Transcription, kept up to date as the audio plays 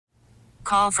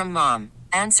Call from mom.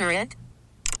 Answer it.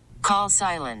 Call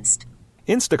silenced.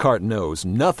 Instacart knows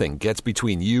nothing gets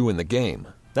between you and the game.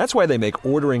 That's why they make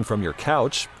ordering from your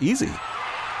couch easy.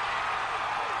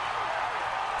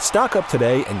 Stock up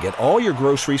today and get all your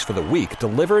groceries for the week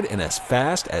delivered in as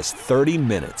fast as 30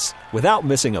 minutes without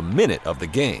missing a minute of the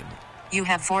game. You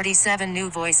have 47 new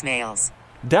voicemails.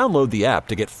 Download the app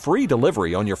to get free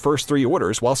delivery on your first 3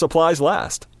 orders while supplies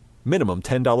last. Minimum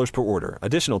 $10 per order.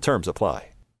 Additional terms apply.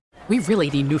 We really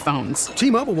need new phones.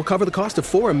 T-Mobile will cover the cost of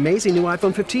 4 amazing new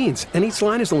iPhone 15s, and each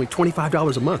line is only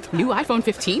 $25 a month. New iPhone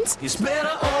 15s? It's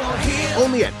better over here.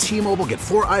 Only at T-Mobile, get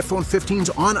 4 iPhone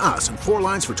 15s on us and 4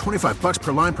 lines for $25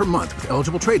 per line per month with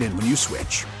eligible trade-in when you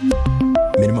switch.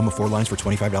 Minimum of 4 lines for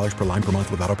 $25 per line per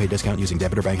month with autopay discount using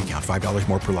debit or bank account. $5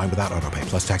 more per line without autopay,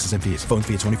 plus taxes and fees. Phone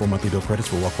fee at 24 monthly bill credits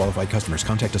for well-qualified customers.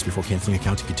 Contact us before canceling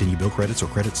account to continue bill credits or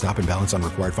credit stop and balance on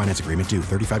required finance agreement due.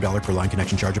 $35 per line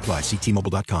connection charge applies. See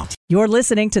T-Mobile.com. You're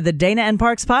listening to the Dana and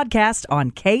Parks podcast on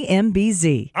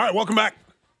KMBZ. All right, welcome back.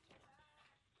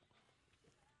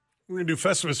 We're going to do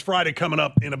Festivus Friday coming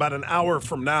up in about an hour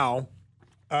from now.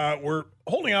 We're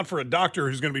holding out for a doctor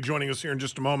who's going to be joining us here in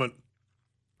just a moment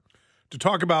to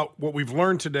talk about what we've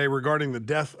learned today regarding the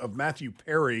death of Matthew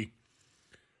Perry.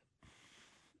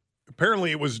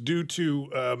 Apparently, it was due to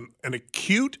an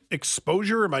acute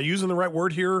exposure. Am I using the right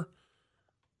word here?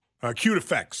 Acute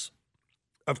effects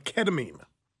of ketamine.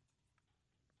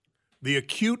 The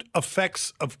acute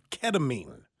effects of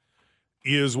ketamine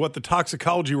is what the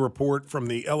toxicology report from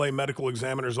the LA Medical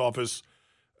Examiner's Office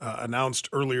announced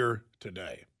earlier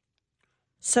today.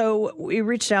 So we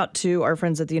reached out to our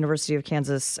friends at the University of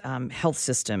Kansas Health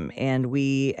System, and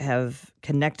we have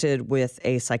connected with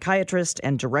a psychiatrist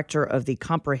and director of the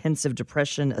Comprehensive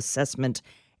Depression Assessment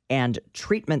and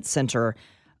Treatment Center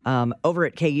over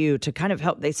at KU to kind of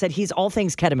help. They said he's all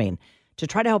things ketamine, to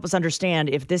try to help us understand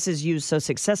if this is used so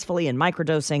successfully in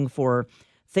microdosing for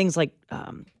things like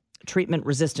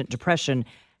treatment-resistant depression,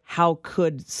 how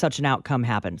could such an outcome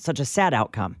happen, such a sad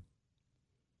outcome?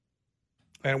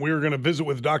 And we were going to visit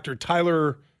with Dr.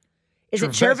 Tyler. Is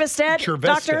it Chervested,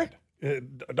 doctor?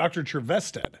 Dr.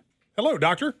 Chervested. Hello,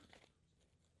 doctor.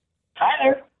 Hi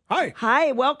there. Hi.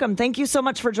 Hi, welcome. Thank you so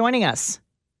much for joining us.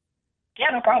 Yeah,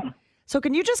 no problem. So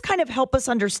can you just kind of help us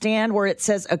understand where it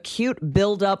says acute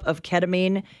buildup of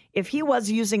ketamine? If he was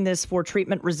using this for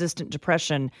treatment-resistant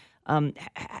depression,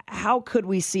 how could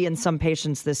we see in some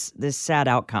patients this sad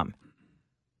outcome?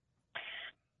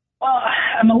 Well,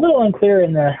 I'm a little unclear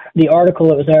in the article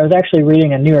that was there. I was actually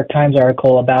reading a New York Times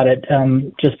article about it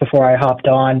just before I hopped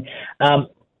on.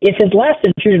 If his last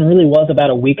infusion really was about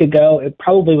a week ago, it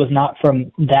probably was not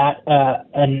from that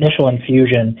initial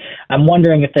infusion. I'm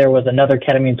wondering if there was another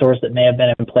ketamine source that may have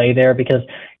been in play there because,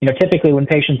 typically when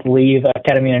patients leave a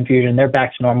ketamine infusion, they're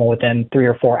back to normal within 3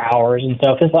 or 4 hours. And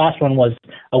so if his last one was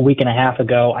a week and a half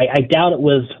ago, I doubt it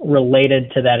was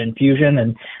related to that infusion.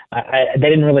 And they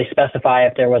didn't really specify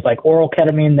if there was like oral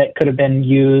ketamine that could have been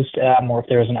used or if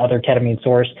there was another ketamine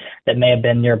source that may have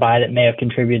been nearby that may have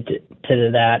contributed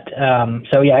to that.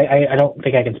 I don't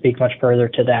think I can speak much further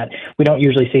to that. We don't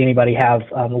usually see anybody have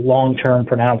long-term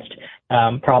pronounced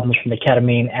problems from the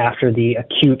ketamine after the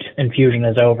acute infusion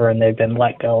is over and they've been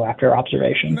let go after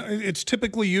observation. It's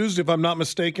typically used, if I'm not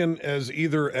mistaken, as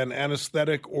either an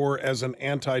anesthetic or as an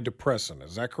antidepressant.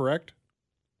 Is that correct?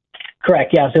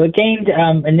 Correct, yeah. So it gained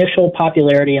initial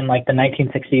popularity in like the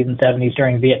 1960s and 70s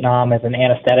during Vietnam as an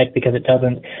anesthetic because it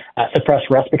doesn't suppress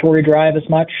respiratory drive as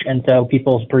much, and so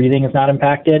people's breathing is not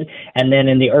impacted. And then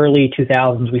in the early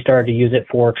 2000s, we started to use it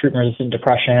for treatment-resistant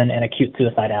depression and acute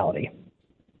suicidality.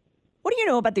 What do you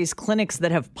know about these clinics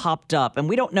that have popped up? And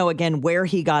we don't know, again, where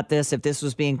he got this, if this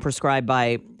was being prescribed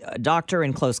by a doctor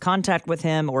in close contact with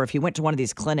him, or if he went to one of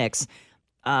these clinics.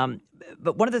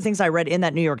 But one of the things I read in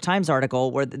that New York Times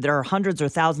article where there are hundreds or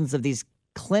thousands of these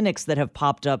clinics that have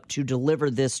popped up to deliver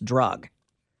this drug.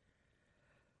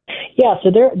 Yeah,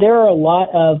 so there are a lot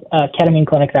of ketamine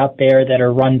clinics out there that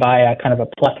are run by a kind of a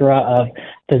plethora of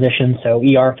physicians, so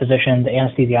ER physicians,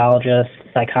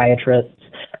 anesthesiologists, psychiatrists,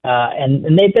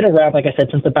 and they've been around, like I said,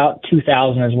 since about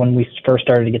 2000 is when we first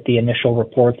started to get the initial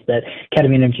reports that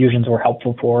ketamine infusions were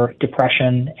helpful for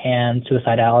depression and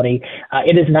suicidality.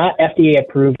 It is not FDA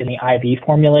approved in the IV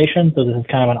formulation, so this is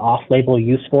kind of an off-label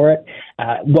use for it.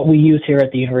 What we use here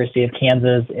at the University of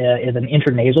Kansas is an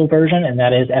intranasal version, and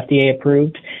that is FDA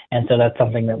approved, and so that's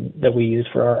something that we use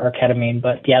for our ketamine.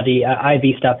 But yeah, the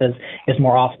IV stuff is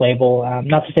more off-label.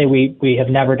 Not to say we have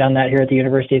never done that here at the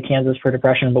University of Kansas for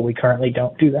depression, but we currently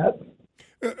don't do that.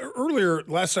 Earlier,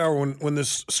 last hour, when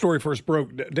this story first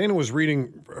broke, Dana was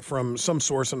reading from some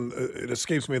source, and it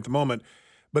escapes me at the moment,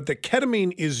 but that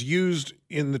ketamine is used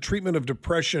in the treatment of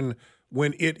depression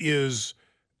when it is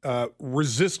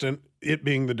resistant, it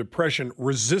being the depression,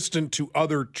 resistant to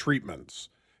other treatments.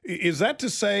 Is that to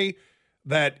say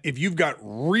that if you've got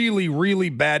really, really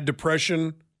bad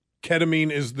depression,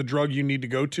 ketamine is the drug you need to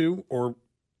go to? Or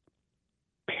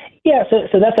Yeah,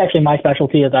 so that's actually my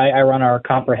specialty. Is I run our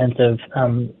comprehensive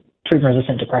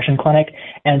treatment-resistant depression clinic,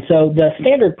 and so the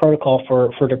standard protocol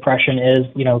for depression is,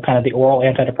 kind of the oral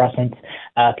antidepressants,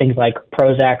 things like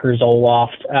Prozac or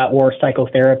Zoloft, or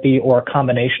psychotherapy, or a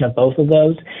combination of both of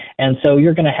those. And so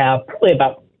you're going to have probably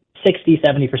about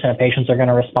 60-70% of patients are going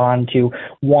to respond to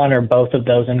one or both of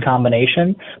those in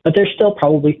combination, but there's still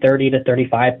probably 30 to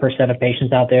 35% of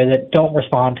patients out there that don't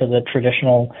respond to the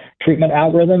traditional treatment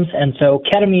algorithms. And so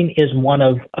ketamine is one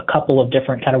of a couple of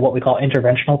different kind of what we call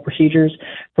interventional procedures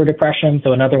for depression.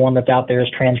 So another one that's out there is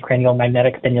transcranial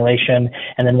magnetic stimulation,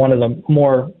 and then one of the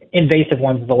more invasive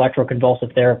ones is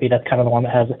electroconvulsive therapy. That's kind of the one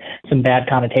that has some bad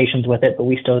connotations with it, but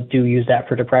we still do use that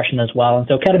for depression as well. And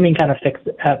so ketamine kind of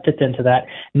fits into that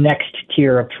next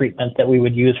tier of treatment that we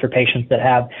would use for patients that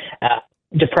have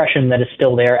depression that is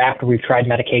still there after we've tried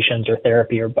medications or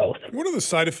therapy or both. What are the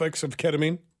side effects of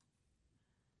ketamine?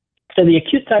 So the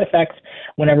acute side effects,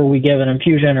 whenever we give an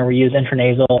infusion or we use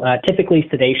intranasal, typically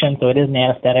sedation, so it is an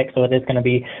anesthetic, so it is going to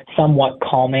be somewhat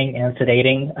calming and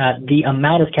sedating. The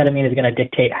amount of ketamine is going to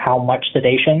dictate how much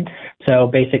sedation. So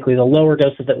basically the lower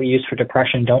doses that we use for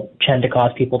depression don't tend to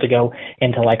cause people to go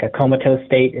into like a comatose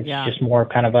state. It's just more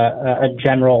kind of a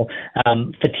general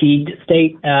fatigued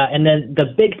state. And then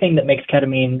the big thing that makes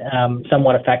ketamine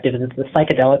somewhat effective is it's a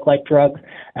psychedelic-like drug.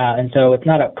 And so it's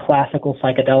not a classical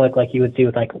psychedelic like you would see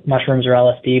with like mushrooms or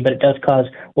LSD, but it does cause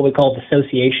what we call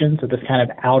dissociation, so this kind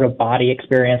of out-of-body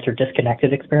experience or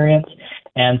disconnected experience.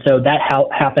 And so that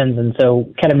happens, and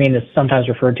so ketamine is sometimes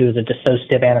referred to as a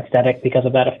dissociative anesthetic because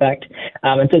of that effect.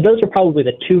 And so those are probably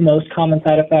the two most common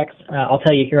side effects. I'll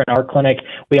tell you, here in our clinic,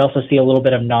 we also see a little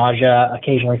bit of nausea,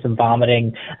 occasionally some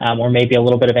vomiting, or maybe a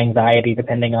little bit of anxiety,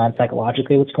 depending on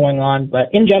psychologically what's going on. But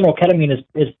in general, ketamine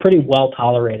is pretty well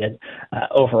tolerated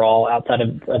overall outside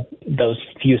of those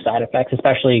few side effects,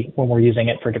 especially when we're using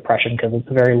it for depression, because it's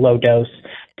a very low dose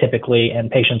typically,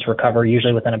 and patients recover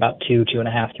usually within about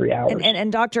 2.5, 3 hours.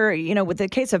 And doctor, with the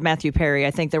case of Matthew Perry, I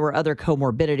think there were other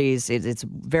comorbidities. It's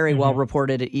very well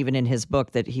reported, even in his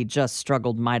book, that he just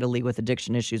struggled mightily with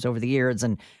addiction issues over the years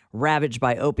and ravaged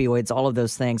by opioids, all of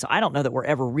those things. I don't know that we're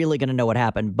ever really going to know what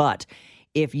happened, but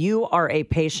if you are a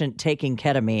patient taking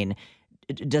ketamine,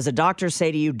 does a doctor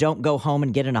say to you, don't go home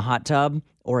and get in a hot tub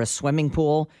or a swimming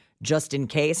pool just in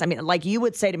case? I mean, like you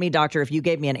would say to me, doctor, if you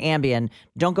gave me an Ambien,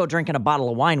 don't go drinking a bottle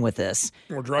of wine with this.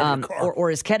 Or driving a car. Or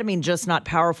is ketamine just not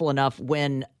powerful enough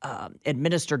when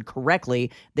administered correctly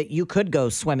that you could go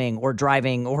swimming or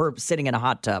driving or sitting in a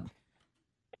hot tub?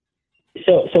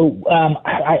 So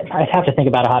I'd have to think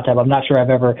about a hot tub. I'm not sure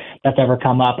that's ever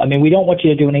come up. I mean, we don't want you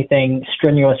to do anything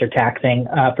strenuous or taxing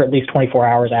for at least 24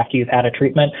 hours after you've had a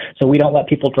treatment. So we don't let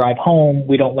people drive home.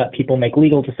 We don't let people make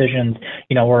legal decisions.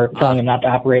 We're telling them not to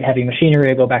operate heavy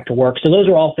machinery or go back to work. So those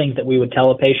are all things that we would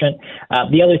tell a patient.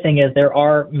 The other thing is there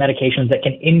are medications that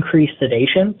can increase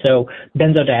sedation. So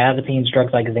benzodiazepines,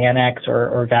 drugs like Xanax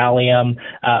or Valium,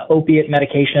 opiate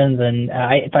medications. And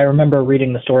if I remember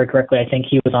reading the story correctly, I think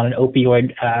he was on an opioid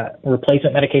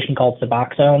replacement medication called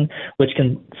Suboxone, which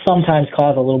can sometimes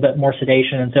cause a little bit more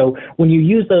sedation. And so when you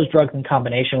use those drugs in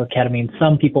combination with ketamine,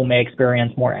 some people may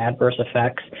experience more adverse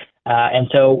effects. And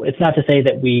so it's not to say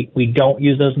that we don't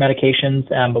use those medications,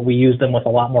 but we use them with a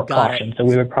lot more caution. So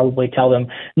we would probably tell them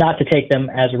not to take them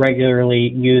as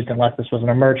regularly used unless this was an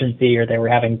emergency or they were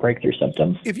having breakthrough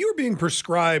symptoms. If you were being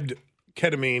prescribed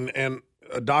ketamine and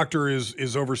a doctor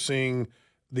is overseeing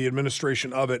the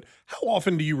administration of it, how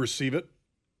often do you receive it?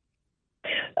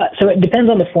 So it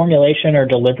depends on the formulation or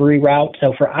delivery route.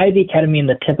 So for IV ketamine,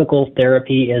 the typical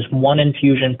therapy is one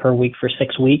infusion per week for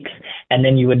 6 weeks, and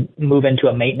then you would move into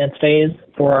a maintenance phase.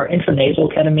 For our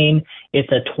intranasal ketamine, it's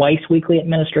a twice weekly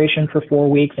administration for 4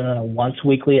 weeks, and then a once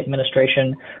weekly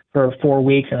administration for 4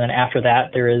 weeks. And then after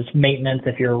that, there is maintenance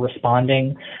if you're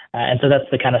responding. And so that's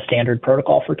the kind of standard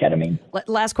protocol for ketamine.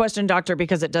 Last question, doctor,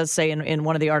 because it does say in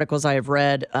one of the articles I have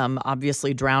read,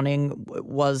 obviously drowning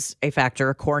was a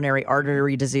factor, coronary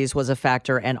artery disease was a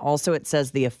factor, and also it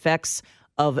says the effects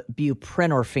of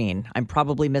buprenorphine. I'm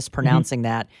probably mispronouncing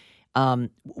that.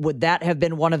 Would that have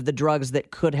been one of the drugs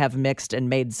that could have mixed and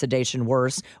made sedation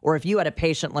worse? Or if you had a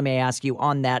patient, let me ask you,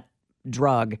 on that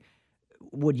drug,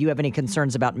 would you have any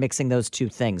concerns about mixing those two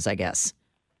things, I guess?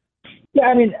 Yeah,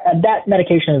 I mean, that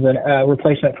medication is a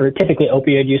replacement for typically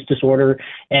opioid use disorder.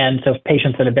 And so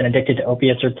patients that have been addicted to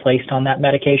opiates are placed on that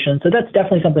medication. So that's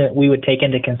definitely something that we would take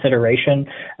into consideration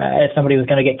if somebody was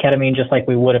going to get ketamine, just like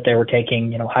we would if they were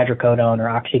taking, hydrocodone or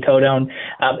oxycodone.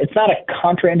 It's not a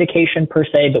contraindication per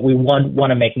se, but we want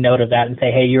to make note of that and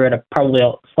say, hey, you're at probably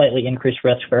a slightly increased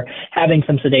risk for having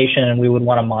some sedation, and we would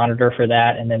want to monitor for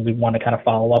that. And then we'd want to kind of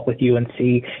follow up with you and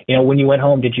see, when you went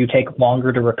home, did you take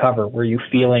longer to recover? Were you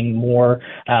feeling more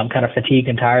kind of fatigued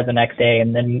and tired the next day?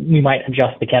 And then we might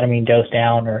adjust the ketamine dose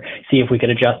down or see if we could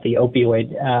adjust the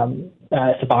opioid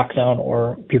Suboxone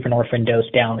or buprenorphine dose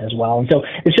down as well. And so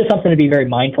it's just something to be very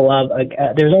mindful of.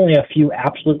 There's only a few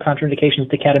absolute contraindications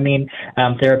to ketamine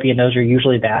therapy, and those are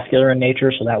usually vascular in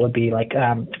nature. So that would be like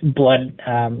blood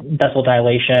vessel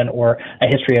dilation or a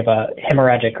history of a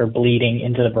hemorrhagic or bleeding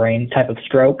into the brain type of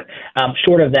stroke.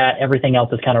 Short of that, everything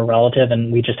else is kind of relative,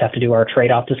 and we just have to do our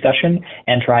trade-off discussion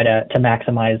and try to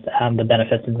maximize the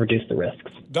benefits and reduce the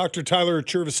risks. Dr. Tyler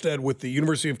Chervestead with the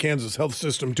University of Kansas Health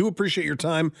System. Do appreciate your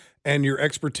time and your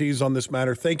expertise on this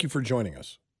matter. Thank you for joining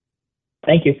us.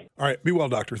 Thank you. All right. Be well,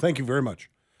 doctor. Thank you very much.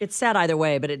 It's sad either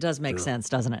way, but it does make sense,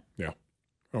 doesn't it? Yeah.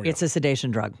 Oh, yeah. It's a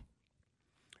sedation drug.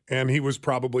 And he was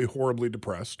probably horribly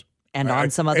depressed. And on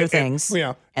some other things.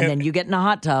 Yeah. And then you get in a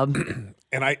hot tub.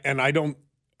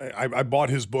 I bought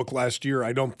his book last year.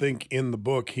 I don't think in the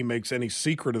book he makes any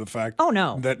secret of the fact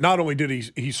that not only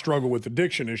did he struggle with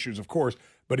addiction issues, of course,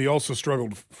 but he also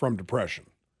struggled from depression.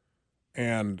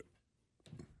 And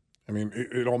I mean,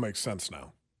 it all makes sense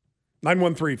now.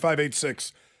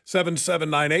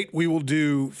 913-586-7798. We will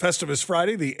do Festivus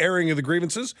Friday, the airing of the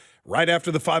grievances, right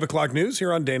after the 5 o'clock news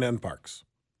here on Dana and Parks.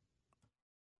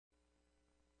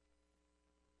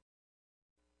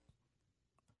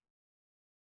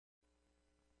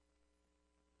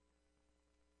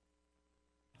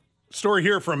 Story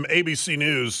here from ABC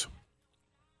News.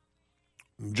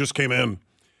 Just came in.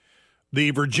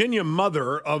 The Virginia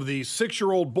mother of the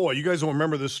 6-year-old boy, you guys will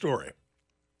remember this story.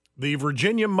 The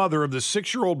Virginia mother of the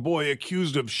 6-year-old boy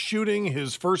accused of shooting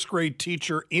his first grade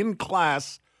teacher in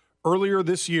class earlier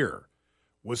this year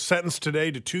was sentenced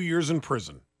today to 2 years in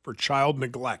prison for child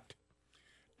neglect.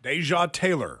 Deja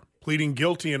Taylor pleading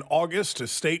guilty in August to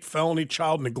state felony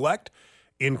child neglect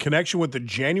in connection with the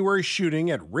January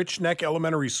shooting at Rich Neck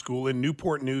Elementary School in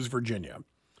Newport News, Virginia.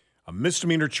 A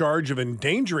misdemeanor charge of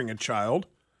endangering a child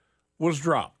was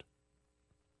dropped.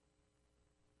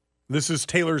 This is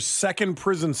Taylor's second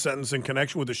prison sentence in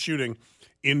connection with the shooting.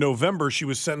 In November, she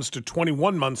was sentenced to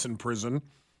 21 months in prison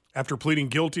after pleading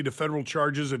guilty to federal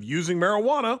charges of using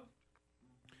marijuana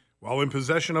while in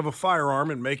possession of a firearm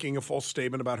and making a false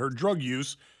statement about her drug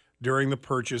use during the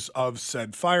purchase of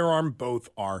said firearm. Both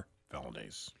are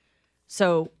felonies.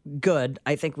 So good.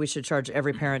 I think we should charge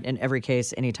every parent in every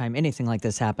case anytime anything like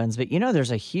this happens. But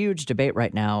there's a huge debate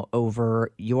right now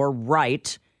over your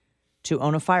right to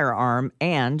own a firearm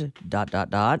and ...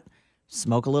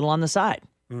 smoke a little on the side.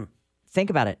 Think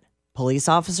about it. Police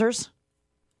officers,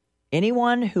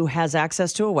 anyone who has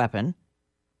access to a weapon,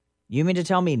 you mean to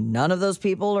tell me none of those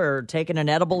people are taking an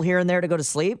edible here and there to go to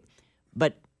sleep?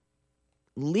 But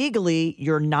legally,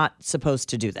 you're not supposed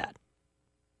to do that.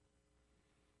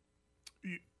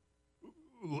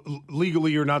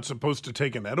 Legally, you're not supposed to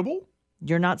take an edible?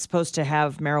 You're not supposed to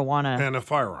have marijuana and a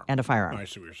firearm. I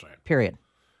see what you're saying. Period.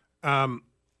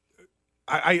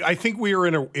 I think we are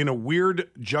in a weird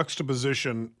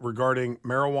juxtaposition regarding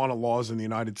marijuana laws in the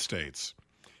United States,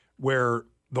 where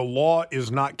the law is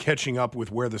not catching up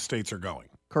with where the states are going.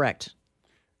 Correct.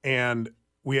 And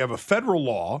we have a federal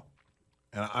law,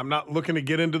 and I'm not looking to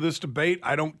get into this debate.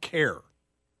 I don't care.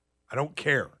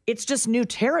 It's just new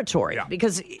territory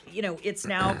because, it's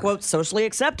now, quote, socially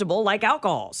acceptable like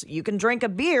alcohols. You can drink a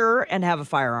beer and have a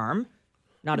firearm,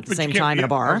 not at the same time in a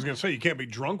bar. I was going to say, you can't be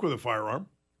drunk with a firearm.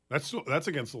 That's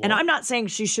against the law. And I'm not saying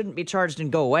she shouldn't be charged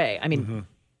and go away. I mean,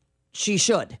 she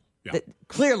should. Yeah.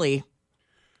 Clearly,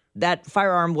 that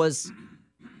firearm was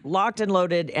locked and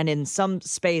loaded and in some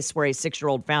space where a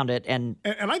 6-year-old found it. And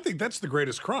I think that's the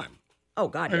greatest crime. Oh,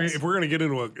 God, I mean, yes. if we're going to get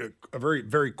into a very,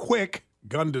 very quick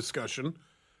gun discussion,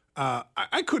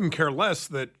 I couldn't care less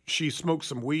that she smoked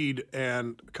some weed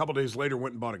and a couple days later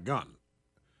went and bought a gun.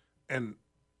 And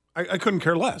I couldn't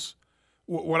care less.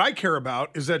 What I care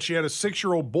about is that she had a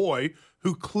 6-year-old boy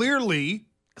who clearly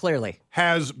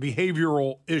has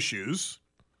behavioral issues,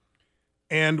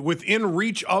 and within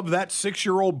reach of that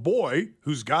 6-year-old boy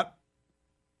who's got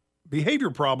behavior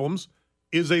problems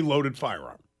is a loaded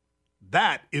firearm.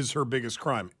 That is her biggest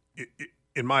crime,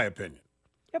 in my opinion.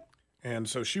 Yep. And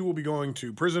so she will be going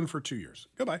to prison for 2 years.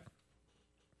 Goodbye.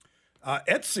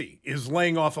 Etsy is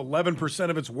laying off 11%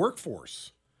 of its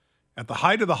workforce at the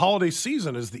height of the holiday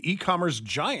season as the e-commerce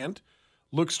giant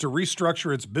looks to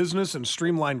restructure its business and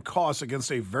streamline costs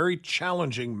against a very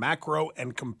challenging macro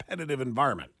and competitive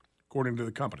environment, according to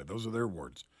the company. Those are their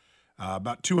words.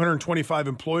 About 225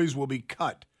 employees will be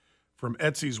cut from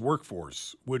Etsy's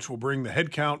workforce, which will bring the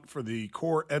headcount for the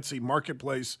core Etsy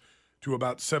marketplace to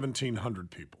about 1,700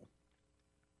 people.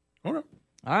 Okay.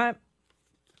 All right.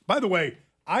 By the way,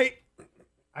 I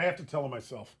have to tell him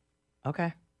myself.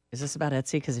 Okay. Is this about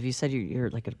Etsy? Because if you said you're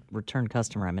like a return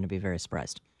customer, I'm going to be very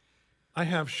surprised. I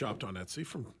have shopped on Etsy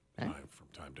from time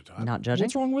to time. Not judging?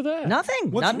 What's wrong with that?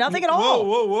 Nothing. Nothing at all.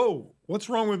 Whoa. What's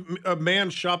wrong with a man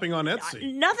shopping on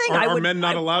Etsy? Nothing. Are men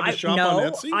not allowed to shop on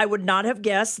Etsy? I would not have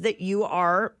guessed that you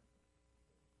are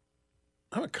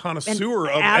I'm a connoisseur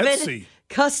of avid Etsy.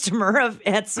 Customer of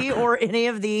Etsy or any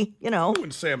of the, I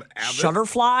wouldn't say I'm avid.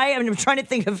 Shutterfly. I mean, I'm trying to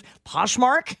think of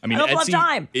Poshmark. I mean, don't have Etsy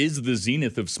time. is the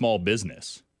zenith of small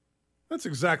business. That's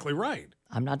exactly right.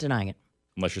 I'm not denying it.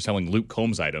 Unless you're selling Luke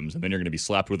Combs items, and then you're going to be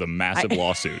slapped with a massive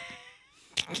lawsuit.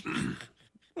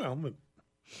 Well,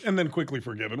 and then quickly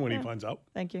forgiven when he finds out.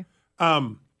 Thank you.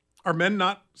 Are men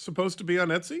not supposed to be on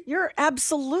Etsy? You're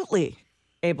absolutely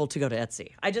able to go to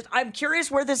Etsy. I'm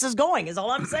curious where this is going, is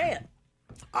all I'm saying.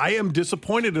 I am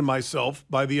disappointed in myself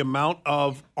by the amount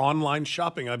of online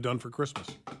shopping I've done for Christmas.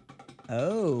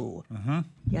 Oh.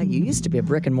 Yeah, you used to be a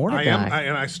brick and mortar guy.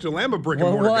 And I still am a brick and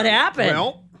mortar guy. What happened?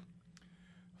 Well,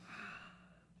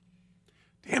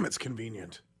 damn, it's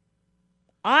convenient.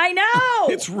 I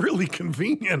know. It's really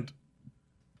convenient.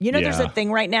 You know, there's a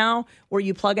thing right now where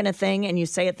you plug in a thing and you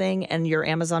say a thing and your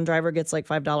Amazon driver gets like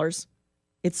 $5.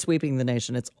 It's sweeping the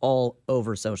nation. It's all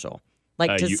over social.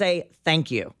 Like to say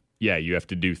thank you. Yeah, you have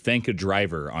to do thank a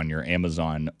driver on your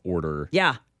Amazon order.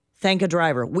 Yeah, thank a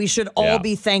driver. We should all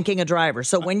be thanking a driver.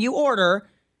 So when you order,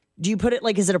 do you put it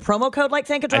like, is it a promo code like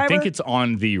thank a driver? I think it's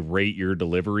on the rate your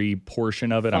delivery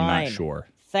portion of it. Fine. I'm not sure.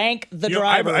 Thank the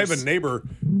drivers. I have a neighbor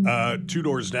 2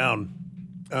 doors down,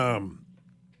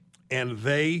 and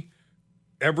they,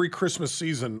 every Christmas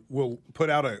season, will put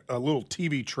out a little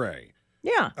TV tray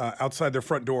outside their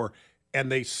front door,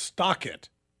 and they stock it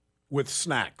with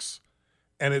snacks.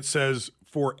 And it says,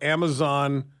 for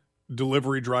Amazon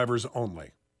delivery drivers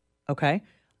only. Okay.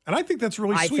 And I think that's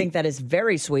really sweet. I think that is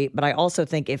very sweet, but I also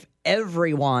think if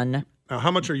everyone... Now,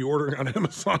 how much are you ordering on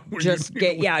Amazon? Just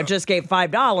gave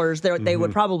 $5, they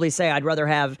would probably say, I'd rather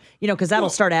have, because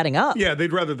that'll start adding up. Yeah,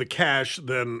 they'd rather the cash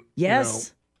than,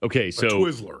 Okay, so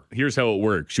Twizzler. Here's how it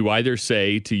works. You either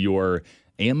say to your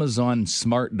Amazon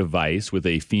smart device with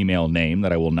a female name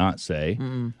that I will not say,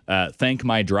 thank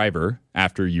my driver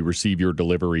after you receive your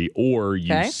delivery, or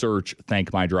you search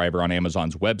thank my driver on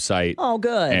Amazon's website. Oh,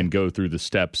 good. And go through the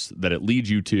steps that it leads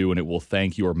you to, and it will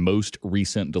thank your most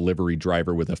recent delivery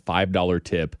driver with a $5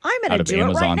 tip out of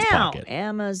Amazon's pocket.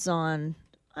 Amazon.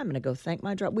 I'm going to go thank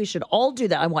my driver. We should all do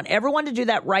that. I want everyone to do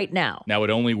that right now. Now,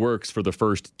 it only works for the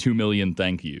first 2 million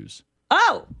thank yous.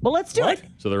 Oh, well, let's do it.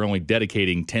 So they're only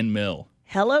dedicating 10 mil.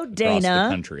 Hello, Dana. Across the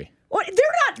country. What? They're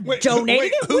not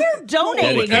donating it. We're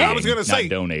donating it. I was going to say. Not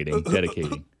donating,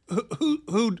 dedicating.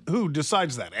 Who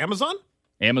decides that? Amazon?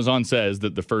 Amazon says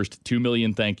that the first 2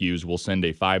 million thank yous will send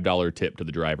a $5 tip to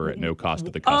the driver at no cost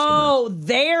to the customer. Oh,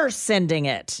 they're sending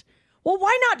it. Well,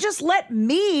 why not just let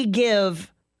me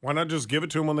give? Why not just give it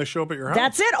to them when they show up at your house?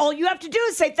 That's it. All you have to do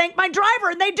is say, thank my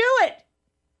driver, and they do it.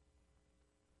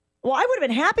 Well, I would have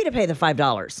been happy to pay the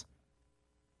 $5.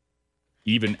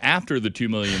 Even after the 2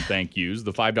 million thank yous,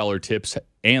 the $5 tips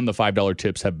and the $5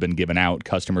 tips have been given out.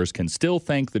 Customers can still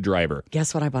thank the driver.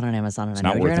 Guess what I bought on Amazon? And It's I know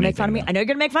not you're worth going to make fun of me. anything, I know you're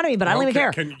going to make fun of me, but I don't even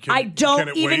care. I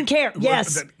don't even care.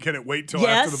 Yes. Can it wait till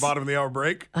after the bottom of the hour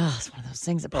break? Oh, it's one of those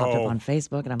things that popped up on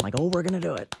Facebook, and I'm like, oh, we're going to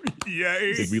do it.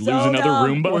 Yay. Did we lose another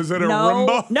Roomba? Was it a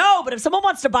Roomba? No, but if someone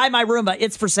wants to buy my Roomba,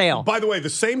 it's for sale. By the way,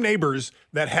 the same neighbors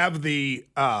that have the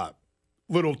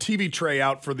little TV tray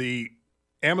out for the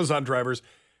Amazon drivers,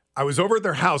 I was over at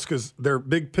their house because they're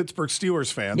big Pittsburgh Steelers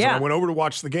fans, and I went over to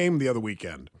watch the game the other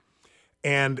weekend.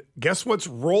 And guess what's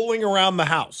rolling around the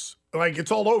house? Like,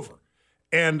 it's all over.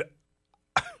 And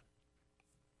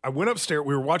I went upstairs.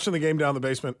 We were watching the game down in the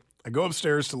basement. I go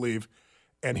upstairs to leave,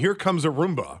 and here comes a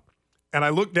Roomba. And I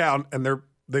look down, and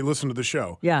they listen to the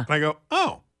show. Yeah. And I go,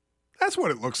 oh, that's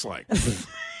what it looks like.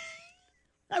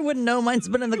 I wouldn't know. Mine's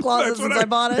been in the closet since I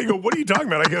bought it. I go, what are you talking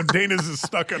about? I go, Dana's is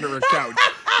stuck under a couch.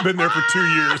 Been there for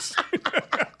 2 years.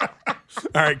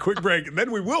 All right, quick break. And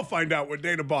then we will find out what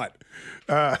Dana bought.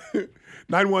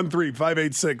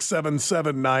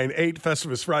 913-586-7798.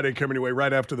 Festivus Friday coming your way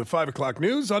right after the 5 o'clock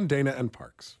news on Dana and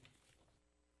Parks.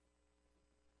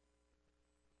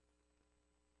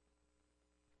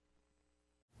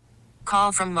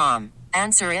 Call from mom.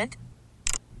 Answer it.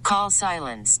 Call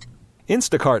silenced.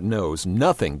 Instacart knows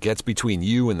nothing gets between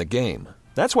you and the game.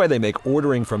 That's why they make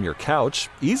ordering from your couch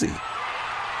easy.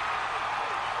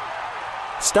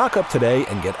 Stock up today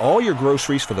and get all your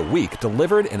groceries for the week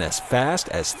delivered in as fast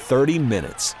as 30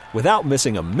 minutes without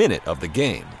missing a minute of the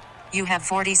game. You have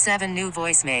 47 new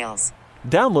voicemails.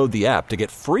 Download the app to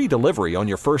get free delivery on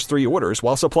your first 3 orders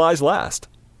while supplies last.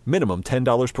 Minimum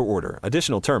 $10 per order.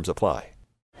 Additional terms apply.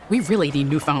 We really need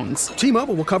new phones.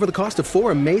 T-Mobile will cover the cost of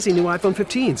 4 amazing new iPhone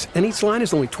 15s, and each line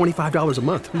is only $25 a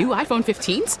month. New iPhone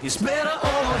 15s? It's better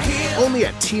over here. Only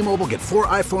at T-Mobile, get 4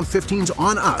 iPhone 15s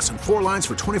on us and 4 lines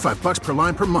for $25 per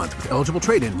line per month with eligible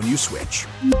trade-in when you switch.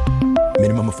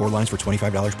 Minimum of 4 lines for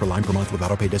 $25 per line per month with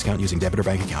autopay discount using debit or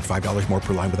bank account. $5 more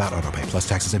per line without autopay, plus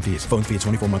taxes and fees. Phone fee at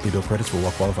 24 monthly bill credits for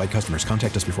well-qualified customers.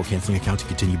 Contact us before canceling account to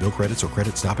continue bill credits or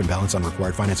credit stop and balance on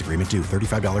required finance agreement due.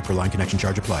 $35 per line connection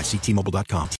charge applies. See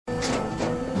T-Mobile.com.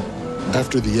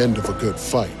 After the end of a good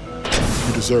fight,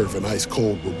 you deserve an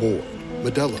ice-cold reward.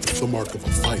 Modelo is the mark of a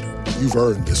fighter. You've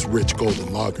earned this rich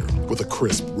golden lager with a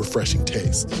crisp, refreshing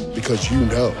taste. Because you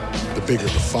know, the bigger the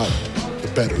fight, the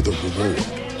better the reward.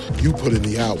 You put in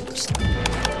the hours,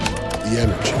 the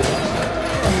energy,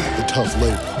 the tough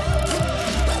labor.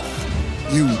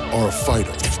 You are a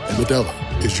fighter, and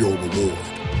Modelo is your reward.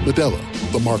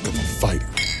 Modelo, the mark of a fighter.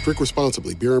 Drink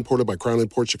responsibly. Beer imported by Crown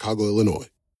Imports, Chicago, Illinois.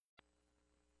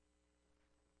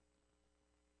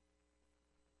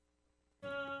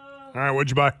 All right, what'd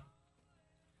you buy?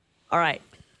 All right.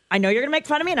 I know you're going to make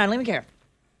fun of me, and I don't even care.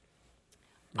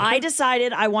 Okay. I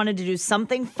decided I wanted to do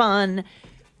something fun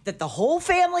that the whole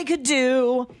family could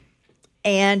do,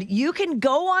 and you can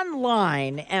go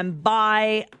online and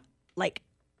buy, like,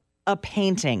 a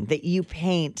painting that you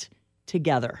paint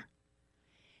together.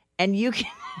 And you can...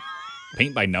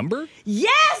 Paint by number?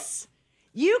 Yes!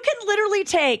 You can literally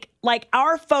take, like,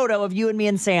 our photo of you and me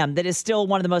and Sam that is still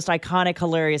one of the most iconic,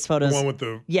 hilarious photos. The one with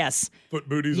the foot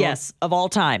booties on? Yes, of all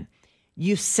time.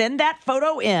 You send that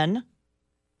photo in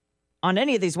on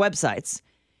any of these websites.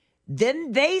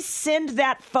 Then they send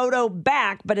that photo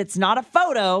back, but it's not a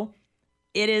photo.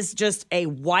 It is just a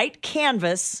white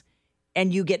canvas,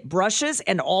 and you get brushes,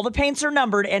 and all the paints are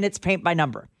numbered, and it's paint by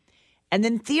number. And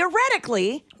then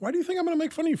theoretically... Why do you think I'm going to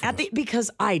make fun of you for this?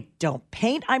 Because I don't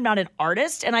paint. I'm not an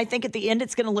artist. And I think at the end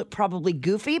it's going to look probably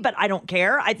goofy, but I don't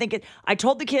care. I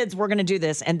told the kids we're going to do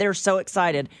this, and they're so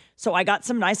excited. So I got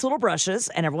some nice little brushes,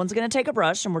 and everyone's going to take a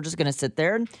brush, and we're just going to sit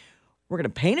there, and we're going to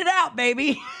paint it out,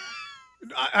 baby.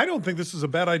 I don't think this is a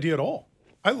bad idea at all.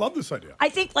 I love this idea. I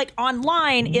think, like,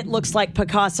 online, it looks like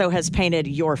Picasso has painted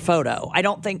your photo. I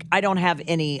don't have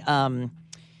any...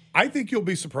 I think you'll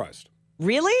be surprised.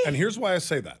 Really? And here's why I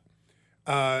say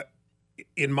that.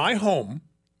 In my home,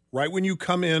 right when you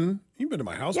come in, you've been to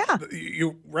my house. Yeah.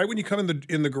 Right when you come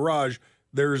in the garage,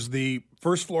 there's the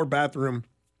first floor bathroom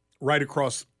right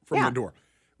across from the door.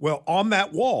 Well, on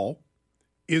that wall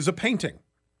is a painting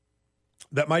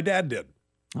that my dad did.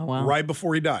 Oh, wow. Right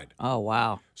before he died. Oh,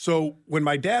 wow. So when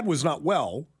my dad was not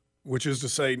well, which is to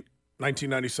say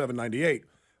 1997, 98,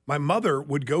 my mother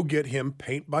would go get him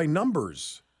paint by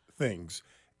numbers things.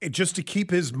 Just to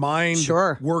keep his mind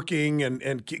working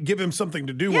and give him something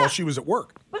to do while she was at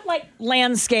work. But like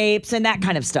landscapes and that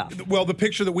kind of stuff. Well, the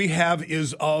picture that we have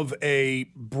is of a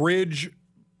bridge,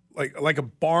 like a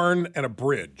barn and a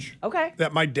bridge. Okay.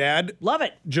 That my dad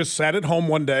just sat at home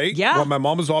one day while my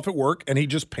mom was off at work, and he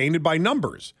just painted by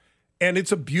numbers. And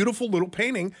it's a beautiful little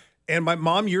painting. And my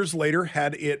mom years later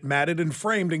had it matted and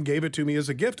framed and gave it to me as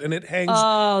a gift. And it hangs.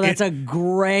 Oh, that's a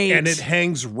great. And it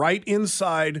hangs right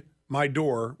inside my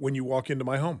door when you walk into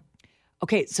my home.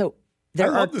 Okay, so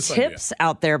there are tips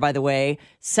out there, by the way.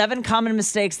 7 common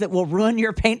mistakes that will ruin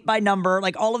your paint by number,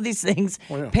 like all of these things.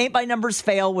 Oh, yeah. Paint by numbers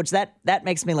fail, which that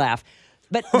makes me laugh.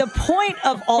 But the point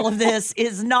of all of this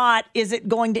is not, is it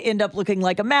going to end up looking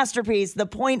like a masterpiece? The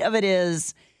point of it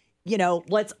is,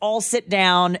 let's all sit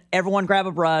down, everyone grab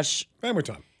a brush. Family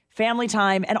time. Family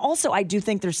time. And also, I do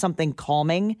think there's something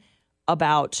calming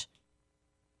about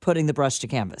putting the brush to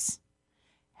canvas.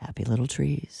 Happy little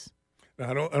trees.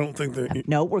 I don't think that...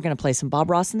 No, we're going to play some Bob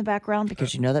Ross in the background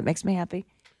because that makes me happy.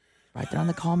 Right there on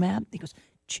the call map. He goes...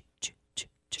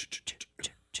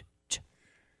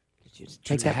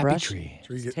 Take that brush.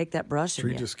 Take that brush.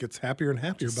 Tree just gets happier and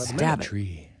happier by the minute.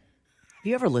 Tree. Have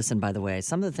you ever listened, by the way?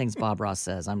 Some of the things Bob Ross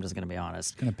says, I'm just going to be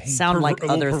honest, sound like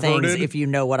other things if you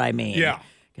know what I mean. Yeah.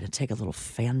 Going to take a little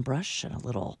fan brush and a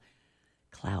little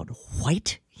cloud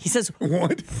white. He says,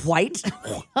 what? White?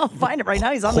 I'll find it right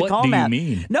now. He's on the call map. What do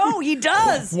you mean? No, he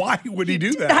does. Why would he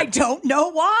do that? I don't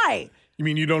know why. You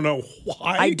mean you don't know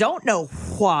why? I don't know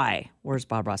why. Where's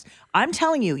Bob Ross? I'm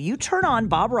telling you, you turn on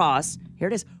Bob Ross. Here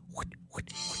it is.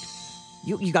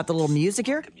 You got the little music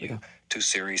here? To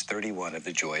Series 31 of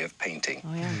The Joy of Painting.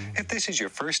 Oh, yeah. If this is your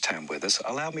first time with us,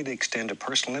 allow me to extend a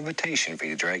personal invitation for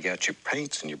you to drag out your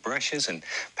paints and your brushes and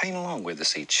paint along with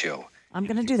us each show. I'm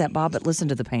going to do that, Bob, but listen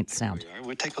to the paint sound.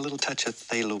 We'll take a little touch of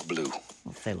phthalo blue.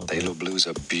 Phthalo blue. Blues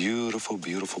are beautiful,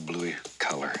 beautiful bluey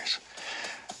colors.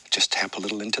 Just tap a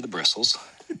little into the bristles.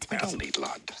 We don't need a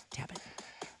lot. Tap it.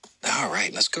 All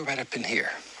right, let's go right up in here.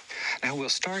 Now we'll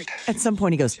start. At some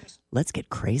point, he goes, let's get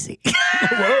crazy.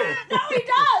 Whoa. No, he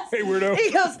does. Hey, weirdo.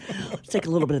 He goes, let's take a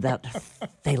little bit of that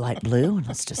phthalate blue and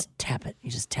let's just tap it. You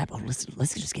just tap it.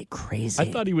 Let's just get crazy.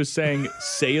 I thought he was saying,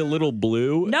 say a little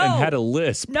blue No. and had a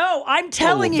lisp. No, I'm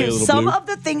telling you, little some blue. of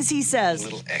the things he says.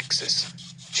 Little X's.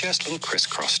 Just little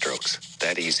crisscross strokes.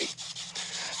 That easy.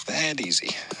 That easy.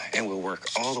 And we'll work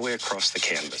all the way across the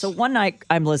canvas. So one night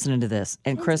I'm listening to this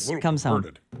and Chris a little comes home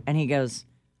perverted. and he goes,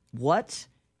 what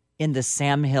in the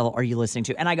Sam Hill are you listening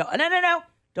to? And I go, no.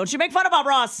 Don't you make fun of Bob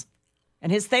Ross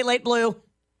and his phthalate blue.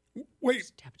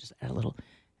 Wait. Just add a little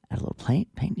paint.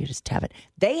 You just tap it.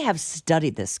 They have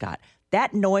studied this, Scott.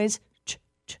 That noise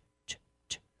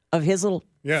of his little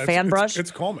fan brush.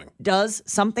 It's calming. Does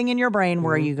something in your brain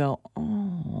where you go,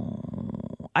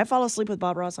 oh. I fall asleep with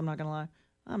Bob Ross. I'm not going to lie.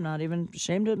 I'm not even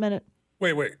ashamed to admit it.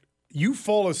 Wait. You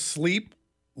fall asleep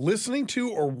listening to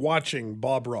or watching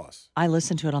Bob Ross? I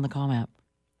listen to it on the Calm app.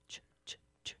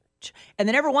 And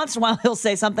then every once in a while, he'll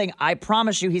say something. I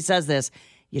promise you, he says this.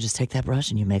 You just take that brush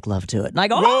and you make love to it. And I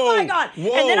go, oh, my God.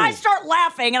 Whoa. And then I start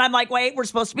laughing. And I'm like, wait, we're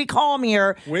supposed to be calm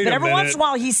here. Wait but a every once minute. in a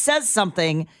while, he says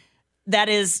something that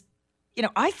is,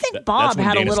 I think Bob That's when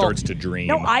had Dana a little. starts to dream.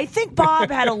 No, I think Bob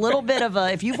had a little bit of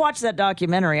a, if you've watched that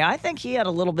documentary, I think he had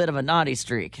a little bit of a naughty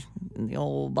streak. The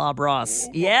old Bob Ross.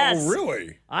 Yes. Oh,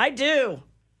 really? I do.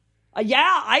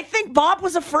 Yeah, I think Bob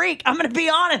was a freak. I'm going to be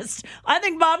honest. I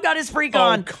think Bob got his freak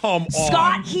on. Oh, come on.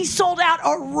 Scott, he sold out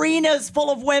arenas full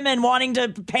of women wanting to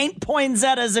paint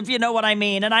poinsettias, if you know what I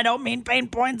mean. And I don't mean paint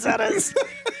poinsettias.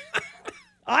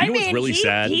 I You know what's mean, really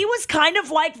sad? he was kind of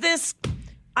like this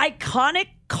iconic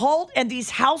cult, and these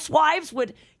housewives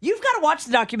would. You've got to watch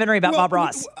the documentary about Bob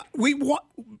Ross.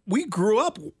 We grew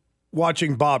up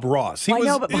watching Bob Ross. I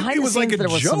know, but behind the was scenes, like a there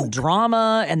was joke. some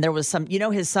drama, and there was some,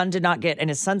 his son did not get, and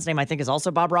his son's name, I think, is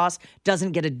also Bob Ross,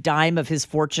 doesn't get a dime of his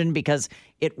fortune because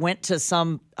it went to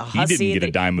some hussy. He didn't get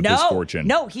a dime of his fortune.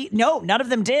 No, none of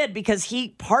them did because he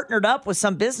partnered up with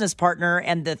some business partner,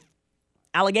 and the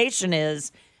allegation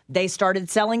is they started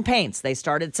selling paints. They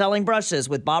started selling brushes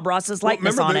with Bob Ross's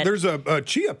likeness on it. There's a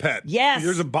Chia Pet. Yes.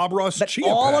 There's a Bob Ross But Chia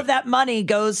all Pet. of that money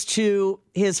goes to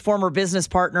his former business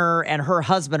partner and her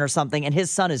husband or something, and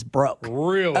his son is broke.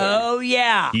 Really? Oh,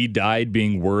 yeah. He died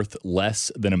being worth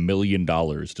less than $1 million,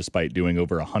 despite doing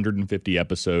over 150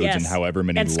 episodes and however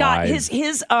many and Scott, lives.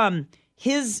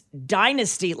 his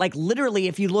dynasty, like literally,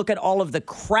 if you look at all of the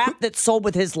crap that's sold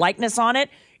with his likeness on it,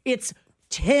 it's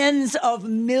tens of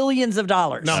millions of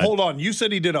dollars. Now, hold on. You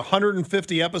said he did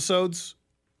 150 episodes?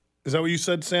 Is that what you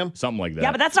said, Sam? Something like that.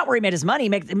 Yeah, but that's not where he made his money.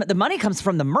 The money comes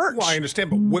from the merch. Well, I understand,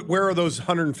 but where are those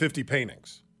 150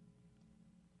 paintings?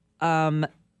 In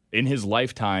his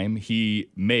lifetime, he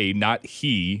made, not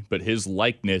he, but his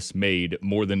likeness made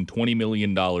more than $20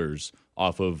 million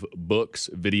off of books,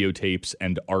 videotapes,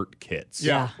 and art kits.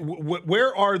 Yeah.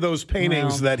 Where are those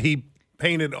paintings that he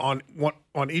painted on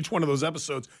each one of those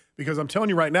episodes? Because I'm telling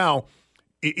you right now,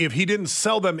 if he didn't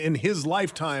sell them in his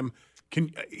lifetime,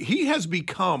 he has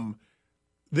become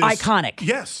this iconic.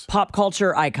 Yes. Pop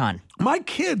culture icon. My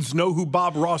kids know who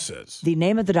Bob Ross is. The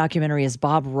name of the documentary is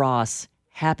Bob Ross,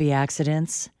 Happy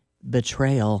Accidents,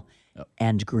 Betrayal,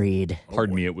 and Greed.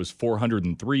 Pardon me, it was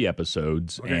 403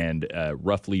 episodes and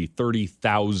roughly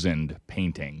 30,000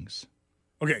 paintings.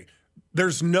 Okay.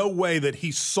 There's no way that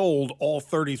he sold all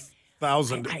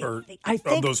 30,000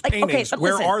 of those paintings.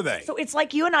 Where listen, are they? So it's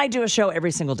like you and I do a show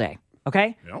every single day,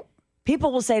 okay? Yep.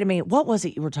 People will say to me, what was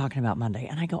it you were talking about Monday?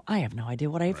 And I go, I have no idea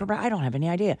what I ate for breakfast. I don't have any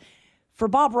idea. For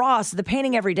Bob Ross, the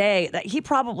painting every day, that he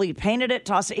probably painted it,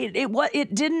 tossed it.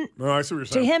 It didn't. No, I see what you're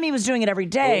saying. To him, he was doing it every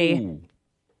day.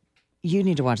 You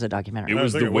need to watch the documentary. It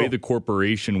was the way the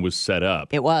corporation was set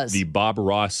up. It was. The Bob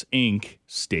Ross Inc.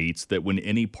 states that when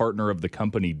any partner of the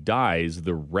company dies,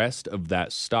 the rest of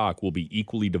that stock will be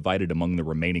equally divided among the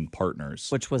remaining partners.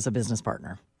 Which was a business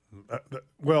partner.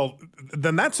 Well,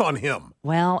 then that's on him.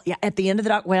 Well, yeah, at the end of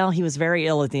the he was very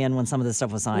ill at the end when some of this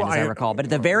stuff was signed, as I recall. But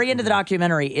at the very end of the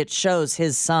documentary, it shows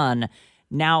his son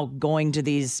now going to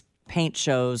these paint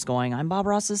shows going, I'm Bob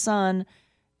Ross's son.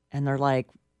 And they're like,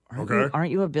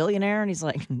 aren't you a billionaire? And he's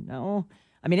like, no.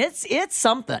 I mean, it's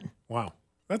something. Wow.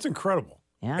 That's incredible.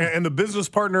 Yeah. And the business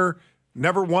partner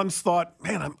Never once thought,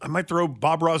 man, I might throw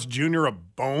Bob Ross Jr. a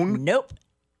bone? Nope.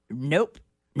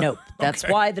 That's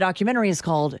why the documentary is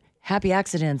called Happy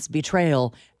Accidents,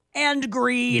 Betrayal, and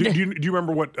Greed. Do you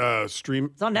remember what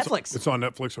stream? It's on Netflix. It's on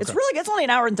Netflix. Okay. It's really good. It's only an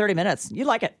hour and 30 minutes. You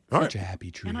like it. Such a happy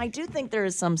tree. And I do think there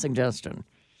is some suggestion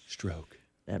Stroke.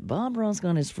 that Bob Ross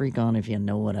got his freak on, if you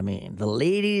know what I mean. The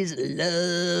ladies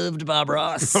loved Bob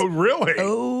Ross. Oh, really?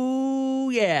 Oh,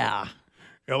 yeah.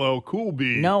 LL Cool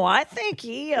B. No, I think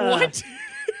he... What?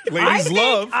 Ladies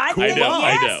love Cool I Bob.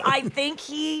 Yes, I think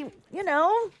he, went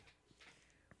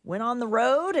on the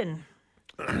road and...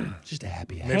 Just a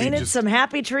happy painted some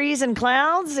happy trees and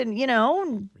clouds and,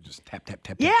 Just tap, tap,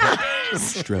 tap, yeah. tap, tap.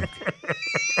 Stroke.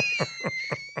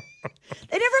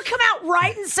 They never come out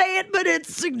right and say it, but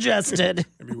it's suggested.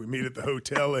 Maybe we meet at the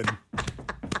hotel and tap,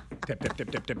 tap,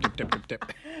 tap, tap, tap, tap, tap,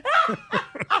 tap.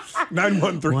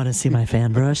 913. Want to see my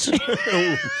fan brush?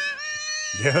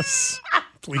 Yes,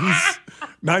 please.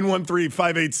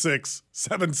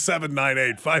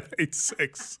 913-586-7798.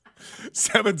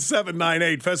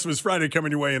 586-7798. Festivus Friday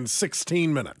coming your way in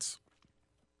 16 minutes.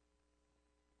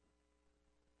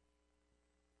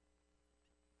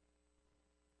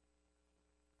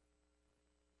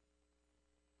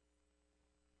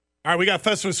 All right, we got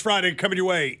Festivus Friday coming your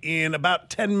way in about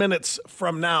 10 minutes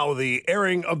from now. The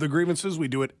airing of the grievances. We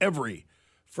do it every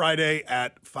Friday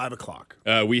at 5 o'clock.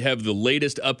 We have the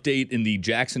latest update in the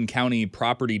Jackson County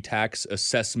property tax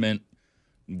assessment,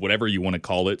 whatever you want to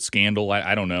call it, scandal,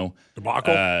 I don't know.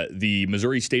 Debacle? The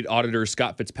Missouri State Auditor,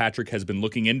 Scott Fitzpatrick, has been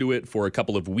looking into it for a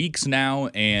couple of weeks now,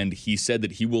 and he said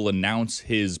that he will announce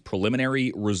his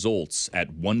preliminary results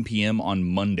at 1 p.m. on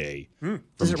Monday.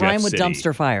 Does it rhyme with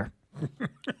dumpster fire?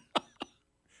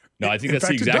 No, I think In that's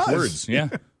fact, the it exact does. words. Yeah.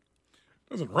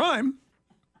 Doesn't rhyme.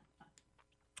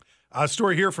 A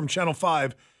story here from Channel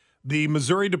 5. The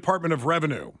Missouri Department of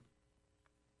Revenue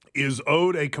is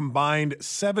owed a combined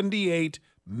 $78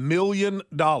 million.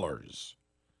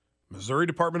 Missouri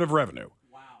Department of Revenue.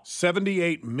 Wow.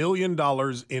 $78 million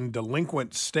in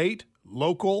delinquent state,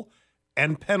 local,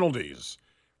 and penalties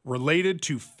related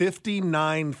to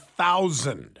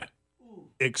 59,000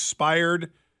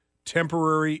 expired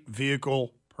temporary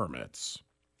vehicle permits.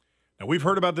 Now, we've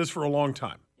heard about this for a long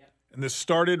time. And this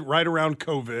started right around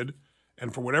COVID.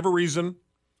 And for whatever reason,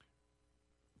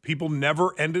 people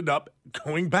never ended up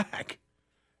going back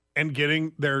and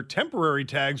getting their temporary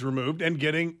tags removed and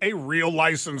getting a real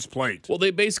license plate. Well,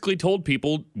 they basically told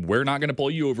people, we're not going to pull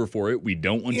you over for it. We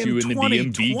don't want In you in the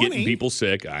DMV 2020, getting people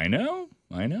sick. I know.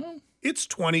 It's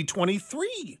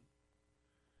 2023.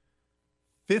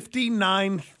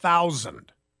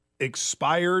 59,000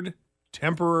 expired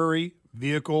temporary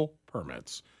vehicle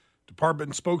permits.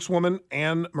 Department spokeswoman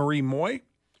Anne Marie Moy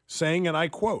saying, and I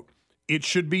quote, "It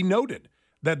should be noted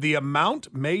that the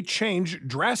amount may change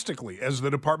drastically as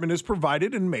the department is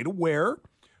provided and made aware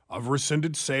of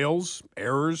rescinded sales,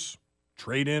 errors,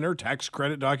 trade-in, or tax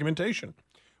credit documentation.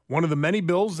 One of the many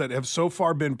bills that have so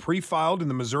far been pre-filed in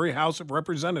the Missouri House of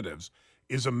Representatives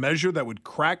is a measure that would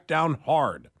crack down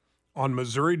hard on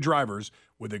Missouri drivers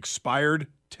with expired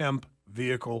temp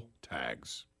vehicle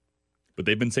tags." But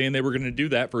they've been saying they were going to do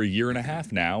that for a year and a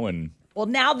half now, and well,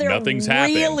 now they're nothing's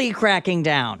really happened. cracking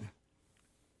down.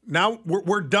 Now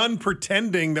we're done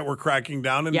pretending that we're cracking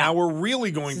down, and now we're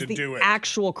really going to do it.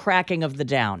 Actual cracking of the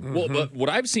down. Well, but what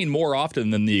I've seen more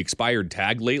often than the expired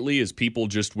tag lately is people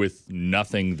just with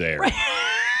nothing there.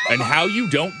 And how you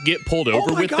don't get pulled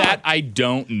over with that, I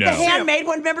don't know. The handmade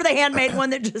one. Remember the handmade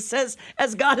one that just says,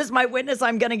 "As God is my witness,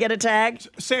 I'm going to get a tag."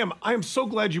 Sam, I am so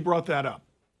glad you brought that up.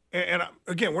 And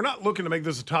again, we're not looking to make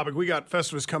this a topic. We got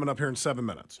Festivus coming up here in 7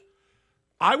 minutes.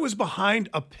 I was behind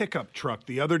a pickup truck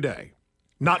the other day,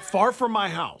 not far from my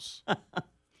house,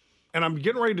 and I'm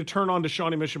getting ready to turn onto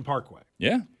Shawnee Mission Parkway.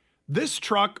 Yeah. This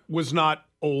truck was not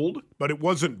old, but it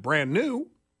wasn't brand new.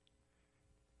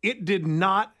 It did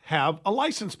not have a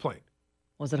license plate.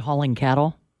 Was it hauling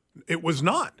cattle? It was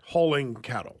not hauling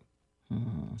cattle.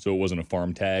 So it wasn't a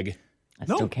farm tag? I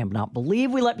still cannot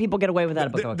believe we let people get away with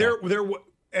that.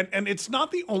 And it's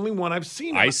not the only one I've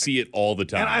seen. I see it all the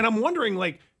time. And I'm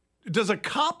wondering, does a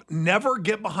cop never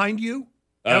get behind you?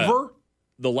 Ever?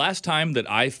 The last time that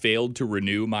I failed to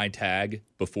renew my tag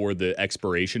before the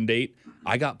expiration date,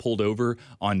 I got pulled over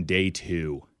on day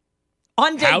 2.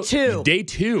 On day 2? Day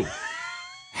 2.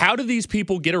 How do these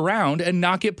people get around and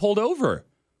not get pulled over?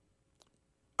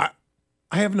 I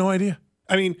have no idea.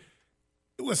 I mean,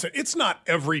 listen, it's not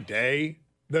every day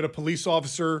that a police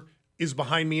officer is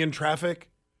behind me in traffic,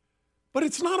 but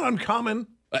it's not uncommon.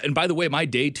 And by the way, my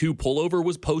day 2 pullover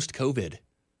was post-COVID.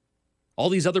 All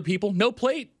these other people, no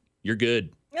plate. You're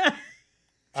good.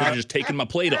 Should have just taken my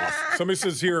plate off. Somebody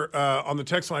says here on the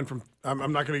text line from,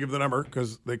 I'm not going to give the number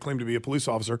because they claim to be a police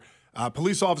officer.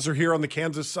 Police officer here on the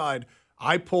Kansas side,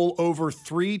 I pull over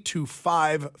 3 to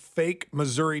 5 fake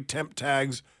Missouri temp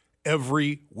tags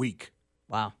every week.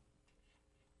 Wow.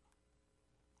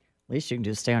 At least you can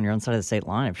just stay on your own side of the state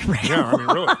line. If you're Yeah, I mean,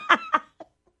 really.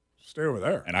 Stay over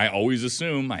there. And I always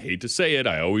assume, I hate to say it,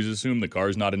 the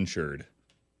car's not insured.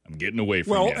 I'm getting away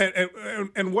from you. Well,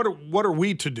 and what are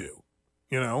we to do?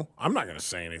 You know, I'm not going to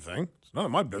say anything. It's none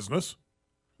of my business.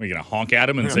 Are you going to honk at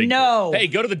him and say, no, hey,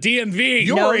 go to the DMV?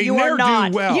 You're a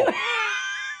ne'er-do-well.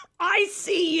 I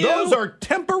see you. Those are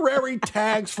temporary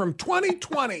tags from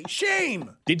 2020.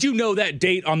 Shame. Did you know that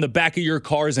date on the back of your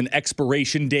car is an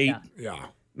expiration date? Yeah.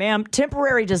 Ma'am,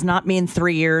 temporary does not mean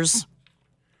 3 years.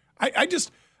 I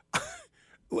just,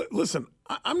 listen,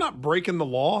 I'm not breaking the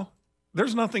law.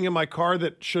 There's nothing in my car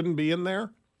that shouldn't be in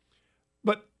there.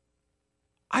 But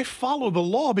I follow the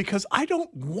law because I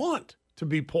don't want to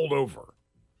be pulled over.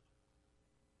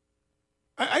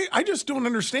 I just don't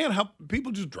understand how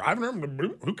people just driving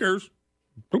around. Who cares?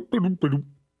 I'm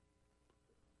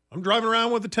driving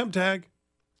around with a temp tag.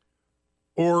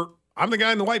 Or I'm the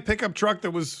guy in the white pickup truck that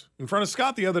was in front of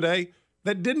Scott the other day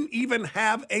that didn't even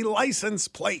have a license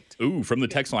plate. Ooh, from the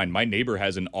text line, my neighbor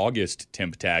has an August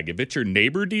temp tag. If it's your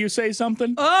neighbor, do you say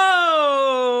something?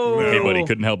 Oh! Hey, buddy,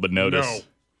 couldn't help but notice. No.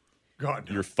 God.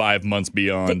 You're 5 months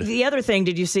beyond. The other thing,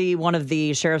 did you see one of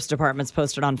the sheriff's departments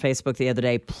posted on Facebook the other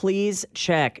day? Please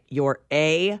check your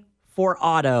A for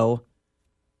auto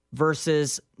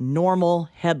versus normal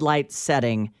headlight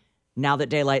setting now that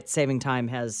daylight saving time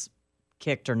has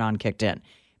kicked or non-kicked in.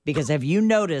 Because have you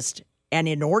noticed an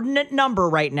inordinate number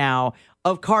right now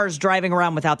of cars driving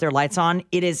around without their lights on?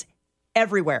 It is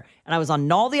everywhere. And I was on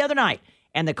Knoll the other night,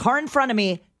 and the car in front of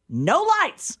me, no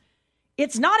lights.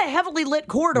 It's not a heavily lit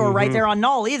corridor right there on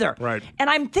Knoll either. Right. And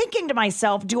I'm thinking to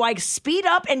myself, do I speed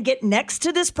up and get next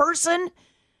to this person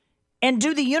and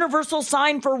do the universal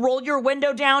sign for roll your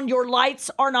window down, your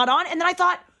lights are not on? And then I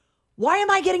thought, why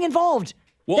am I getting involved?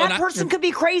 Well, that person could be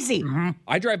crazy.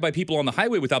 I drive by people on the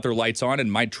highway without their lights on, and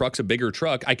my truck's a bigger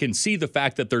truck. I can see the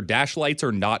fact that their dash lights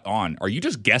are not on. Are you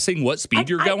just guessing what speed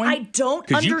you're going? I don't understand.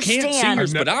 Because you can't see your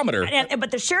speedometer.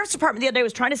 But the sheriff's department the other day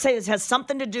was trying to say this has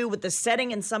something to do with the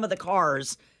setting in some of the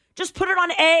cars. Just put it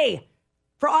on A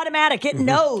for automatic. It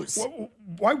knows.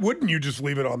 Why wouldn't you just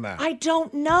leave it on that? I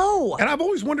don't know. And I've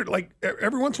always wondered, like,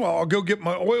 every once in a while, I'll go get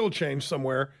my oil changed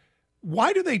somewhere.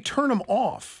 Why do they turn them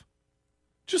off?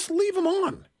 Just leave them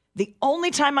on. The only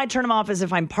time I turn them off is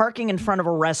if I'm parking in front of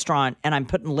a restaurant and I'm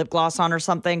putting lip gloss on or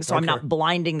something, so I'm not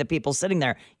blinding the people sitting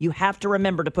there. You have to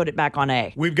remember to put it back on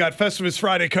A. We've got Festivus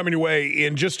Friday coming your way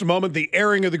in just a moment. The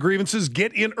airing of the grievances.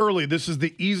 Get in early. This is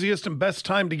the easiest and best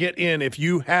time to get in if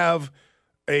you have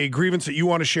a grievance that you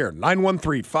want to share.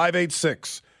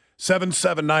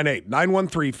 913-586-7798.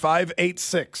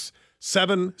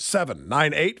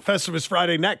 913-586-7798. Festivus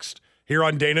Friday next. Here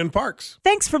on Dana and Parks.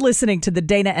 Thanks for listening to the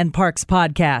Dana and Parks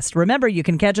podcast. Remember, you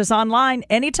can catch us online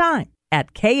anytime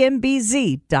at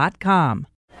kmbz.com.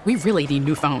 We really need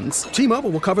new phones.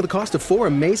 T-Mobile will cover the cost of 4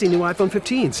 amazing new iPhone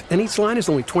 15s, and each line is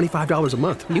only $25 a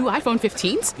month. New iPhone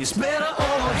 15s? It's better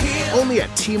over here. Only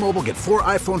at T-Mobile, get 4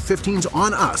 iPhone 15s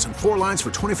on us and 4 lines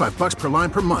for $25 per line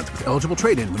per month with eligible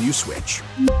trade-in when you switch.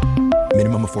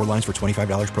 Minimum of 4 lines for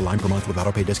 $25 per line per month with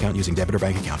autopay discount using debit or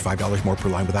bank account. $5 more per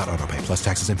line without autopay, plus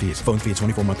taxes and fees. Phone fee at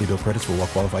 24 monthly bill credits for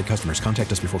well-qualified customers. Contact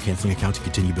us before canceling account to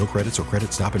continue bill credits or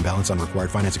credit stop and balance on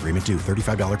required finance agreement due.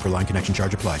 $35 per line connection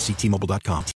charge applies. See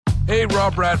T-Mobile.com. Hey,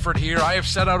 Rob Bradford here. I have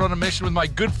set out on a mission with my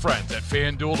good friends at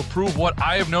FanDuel to prove what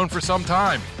I have known for some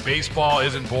time. Baseball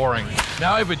isn't boring.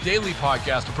 Now I have a daily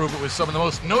podcast to prove it with some of the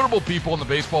most notable people in the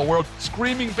baseball world,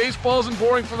 screaming baseball isn't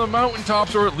boring from the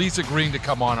mountaintops, or at least agreeing to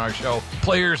come on our show.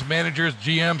 Players, managers,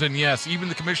 GMs, and yes, even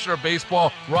the commissioner of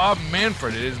baseball, Rob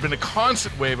Manfred. It has been a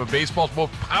constant wave of baseball's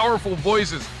most powerful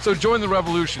voices. So join the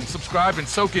revolution. Subscribe and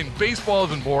soak in Baseball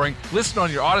Isn't Boring. Listen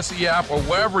on your Odyssey app or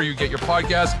wherever you get your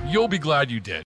podcasts. You'll be glad you did.